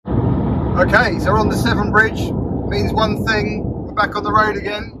Okay, so we're on the Severn Bridge. Means one thing, we're back on the road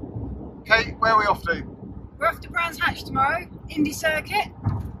again. Kate, where are we off to? We're off to Brands Hatch tomorrow, Indy Circuit.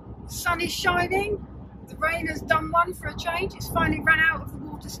 Sun is shining, the rain has done one for a change. It's finally run out of the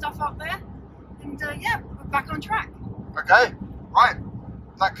water stuff up there. And yeah, we're back on track. Okay, right.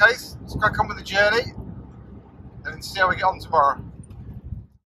 In that case, let's crack on with the journey and see how we get on tomorrow.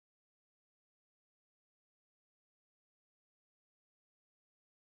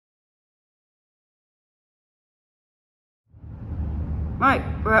 Right,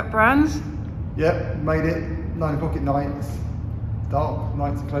 we're at Brands. Yep, made it. 9 o'clock at night. It's dark,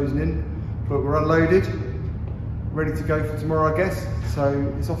 nights are closing in. But we're unloaded, ready to go for tomorrow, I guess.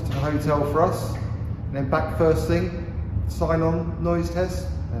 So it's off to the hotel for us. And then back first thing, sign on, noise test,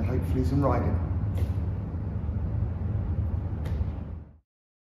 and hopefully some riding.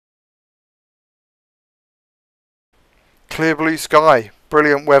 Clear blue sky,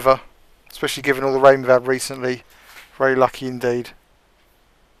 brilliant weather, especially given all the rain we've had recently. Very lucky indeed.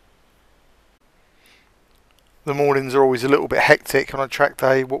 The mornings are always a little bit hectic on a track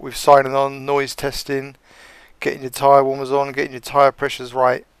day, what with signing on, noise testing, getting your tyre warmers on, getting your tyre pressures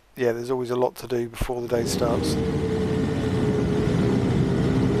right. Yeah, there's always a lot to do before the day starts.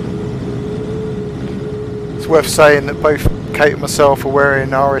 It's worth saying that both Kate and myself are wearing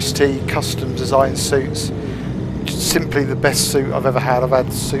RST custom design suits. Simply the best suit I've ever had. I've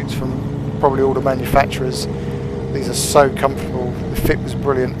had suits from probably all the manufacturers. These are so comfortable. The fit was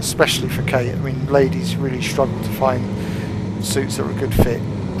brilliant, especially for Kate. I mean, ladies really struggle to find suits that are a good fit.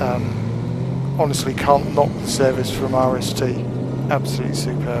 Honestly, can't knock the service from RST. Absolutely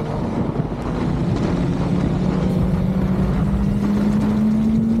superb.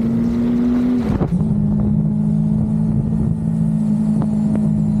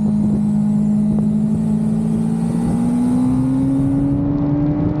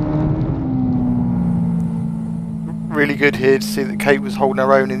 Really good here to see that Kate was holding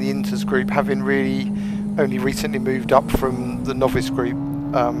her own in the Inters group, having really only recently moved up from the novice group.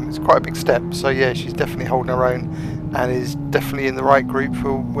 It's quite a big step, so yeah, she's definitely holding her own and is definitely in the right group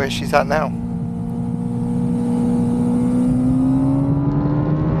for where she's at now.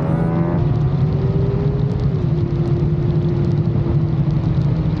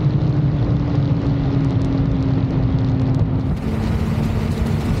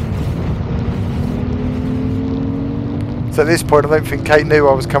 So at this point I don't think Kate knew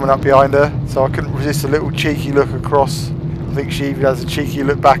I was coming up behind her, so I couldn't resist a little cheeky look across. I think she even has a cheeky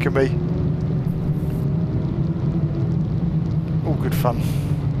look back at me. All good fun.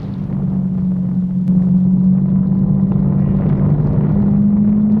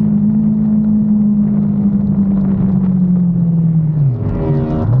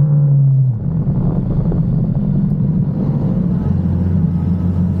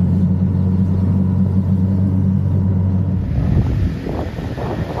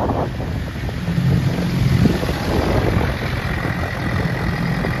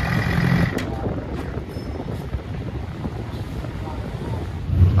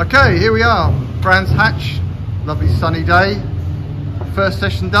 Okay, here we are, Brands Hatch, lovely sunny day. First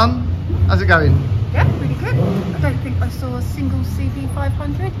session done. How's it going? Yeah, really good. I don't think I saw a single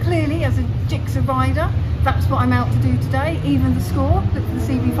CB500. Clearly, as a Gixxer rider, that's what I'm out to do today. Even the score, look for the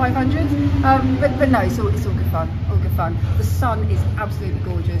CB500s. But no, it's all good fun. All good fun. The sun is absolutely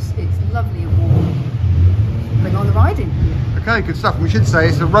gorgeous. It's lovely and warm. Bring on the riding. Okay, good stuff. We should say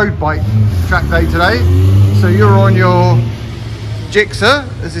it's a road bike track day today. So you're on your Gixxer,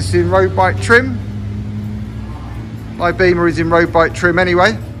 as it's in road bike trim. My Beamer is in road bike trim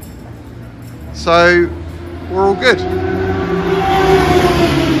anyway, so we're all good.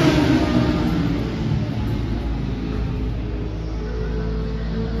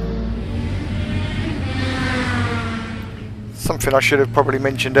 Something I should have probably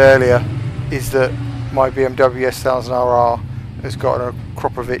mentioned earlier is that my BMW S1000RR has got a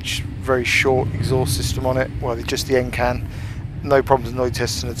Kropovich very short exhaust system on it. Well, just the end can. No problems noise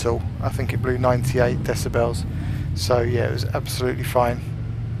testing at all. I think it blew 98 decibels. So yeah, it was absolutely fine.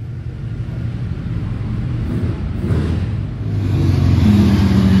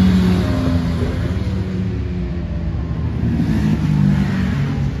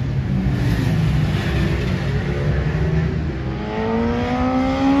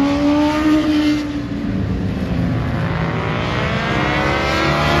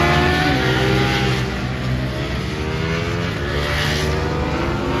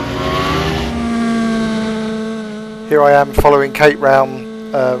 Here I am following Kate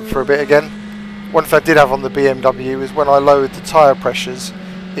round for a bit again. One thing I did have on the BMW is when I lowered the tyre pressures,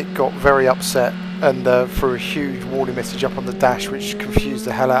 it got very upset and threw a huge warning message up on the dash, which confused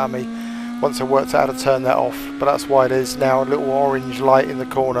the hell out of me. once I worked out how to turn that off, but that's why there's now a little orange light in the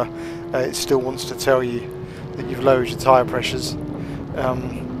corner. It still wants to tell you that you've lowered your tyre pressures.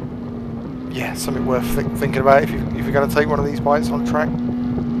 Yeah, something worth thinking about if you're going to take one of these bikes on track.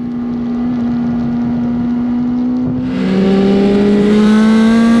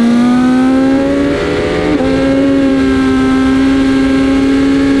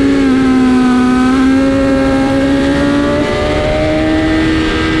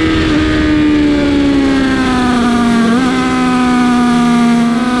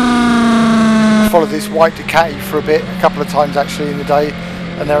 Followed this white Ducati for a couple of times actually in the day,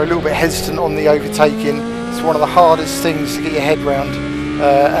 and they're a little bit hesitant on the overtaking. It's one of the hardest things to get your head round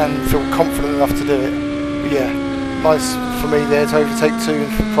and feel confident enough to do it. But yeah, nice for me there to overtake two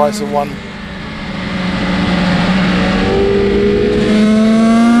for the price of one.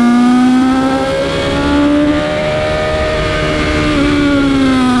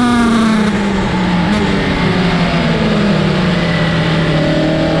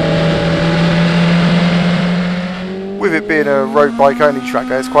 With it being a road bike only track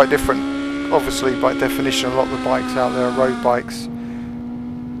day, it's quite different. Obviously, by definition, a lot of the bikes out there are road bikes.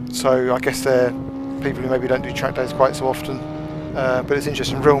 So I guess they're people who maybe don't do track days quite so often. But it's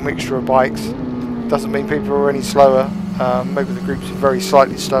interesting, real mixture of bikes. Doesn't mean people are any slower. Maybe the groups are very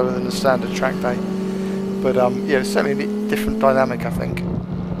slightly slower than the standard track day. But yeah, it's certainly a different dynamic, I think.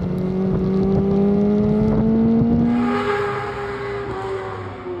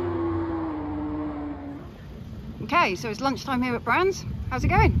 Okay, so it's lunchtime here at Brands. How's it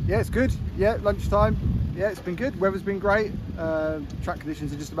going? Yeah, it's good. Yeah, lunchtime. Yeah, it's been good. Weather's been great. Track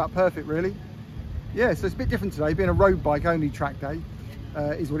conditions are just about perfect, really. Yeah, so it's a bit different today. Being a road bike only track day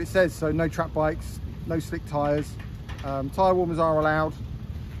is what it says. So no track bikes, no slick tyres. Tyre warmers are allowed,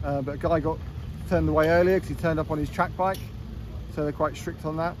 but a guy got turned away earlier because he turned up on his track bike. So they're quite strict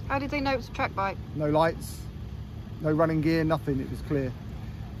on that. How did they know it's a track bike? No lights, no running gear, nothing. It was clear.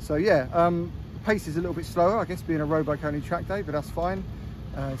 So yeah. Pace is a little bit slower, I guess, being a road bike only track day, but that's fine.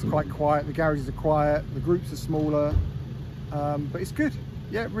 It's quite quiet, the garages are quiet, the groups are smaller, but it's good.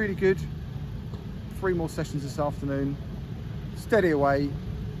 Yeah, really good. 3 more sessions this afternoon. Steady away,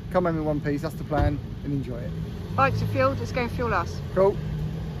 come home in one piece, that's the plan, and enjoy it. Bikes are fueled, let's go and fuel us. Cool.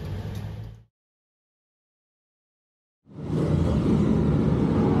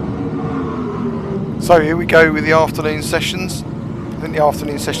 So here we go with the afternoon sessions. I think the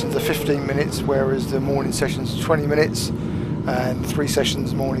afternoon sessions are 15 minutes, whereas the morning sessions are 20 minutes, and 3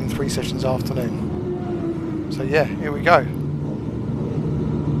 sessions morning, 3 sessions afternoon. So yeah, here we go.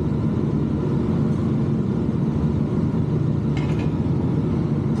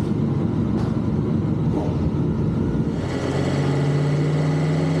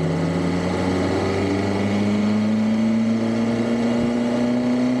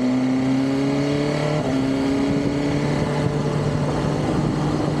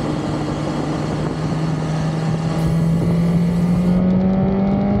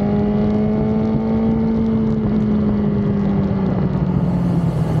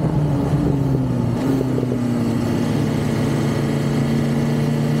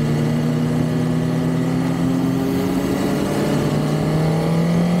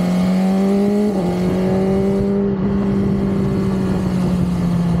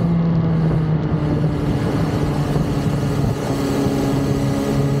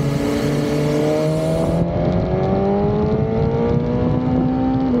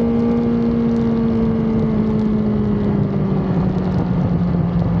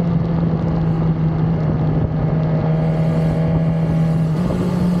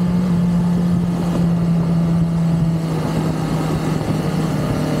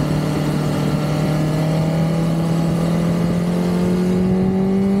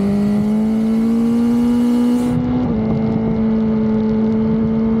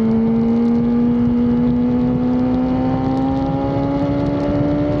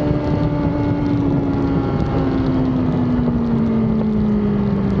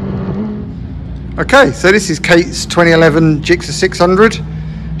 Okay, so this is Kate's 2011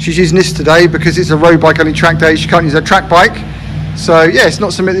 GSXR600. She's using this today because it's a road bike only track day. She can't use her track bike. So yeah, it's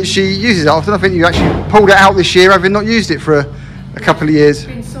not something that she uses often. I think you actually pulled it out this year, having not used it for a couple of years. It's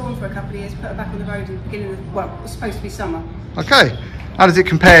been sawn for a couple of years, put her back on the road at the beginning of, well, it was supposed to be summer. Okay, how does it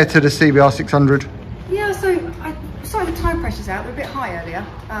compare to the CBR600? Yeah, so I started the tyre pressures out, they're a bit high earlier.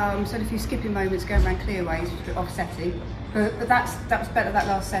 So had a few skipping moments going around clearways, which was a bit offsetting. But that was better that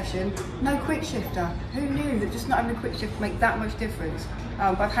last session. No quick shifter. Who knew that just not having a quick shift make that much difference?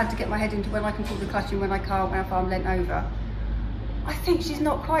 But I've had to get my head into when I can pull the clutch and when I can't, when I'm leant over. I think she's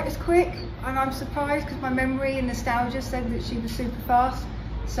not quite as quick, and I'm surprised because my memory and nostalgia said that she was super fast.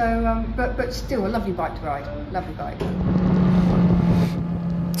 So, but still a lovely bike to ride, lovely bike.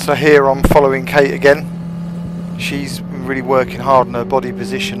 So here I'm following Kate again. She's been really working hard on her body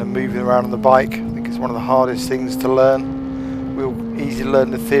position and moving around on the bike. I think it's one of the hardest things to learn. We'll easily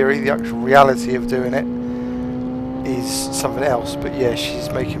learn the theory, the actual reality of doing it is something else. But yeah, she's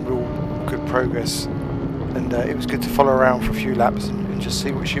making real good progress, and it was good to follow her around for a few laps and just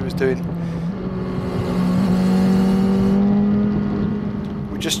see what she was doing.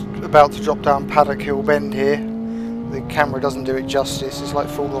 We're just about to drop down Paddock Hill Bend here. The camera doesn't do it justice, it's like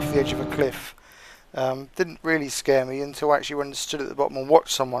falling off the edge of a cliff. Didn't really scare me until actually when I stood at the bottom and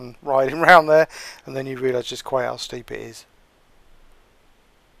watched someone riding around there, and then you realise just quite how steep it is.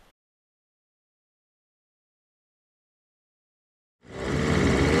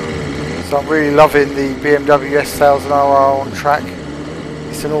 So I'm really loving the BMW S1000RR on track.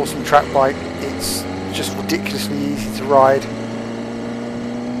 It's an awesome track bike. It's just ridiculously easy to ride.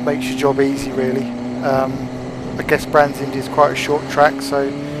 Makes your job easy really. I guess Brands Indy is quite a short track, so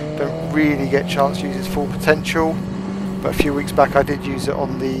don't really get a chance to use its full potential. But a few weeks back I did use it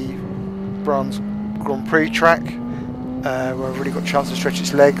on the Brands Grand Prix track, where I really got a chance to stretch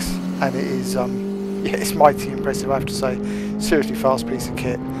its legs, and it is yeah, it's mighty impressive, I have to say. Seriously fast piece of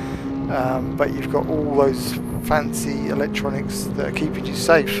kit. But you've got all those fancy electronics that are keeping you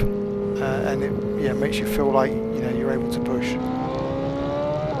safe, and it makes you feel like you're able to push.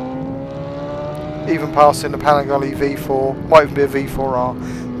 Even passing the Panigale V4, might even be a V4R,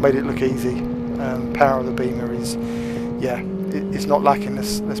 made it look easy. Power of the Beamer is, it's not lacking.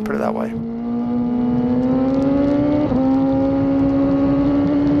 Let's put it that way.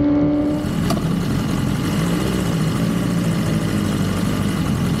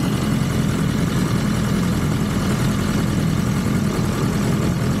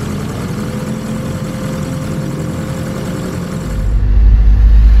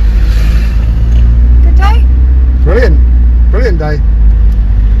 Brilliant day.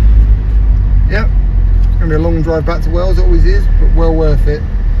 Yep, it's going to be a long drive back to Wales, it always is, but well worth it.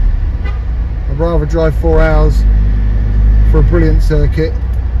 I'd rather drive 4 hours for a brilliant circuit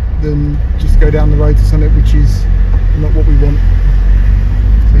than just go down the road to something which is not what we want.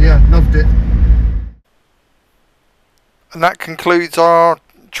 So yeah, loved it. And that concludes our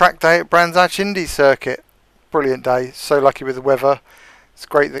track day at Brands Hatch Indy Circuit. Brilliant day, so lucky with the weather. It's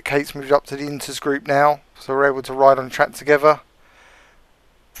great that Kate's moved up to the Inters group now, so we're able to ride on track together.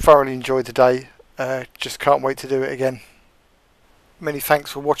 Thoroughly enjoyed the day, just can't wait to do it again. Many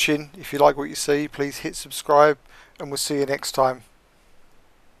thanks for watching. If you like what you see, please hit subscribe, and we'll see you next time.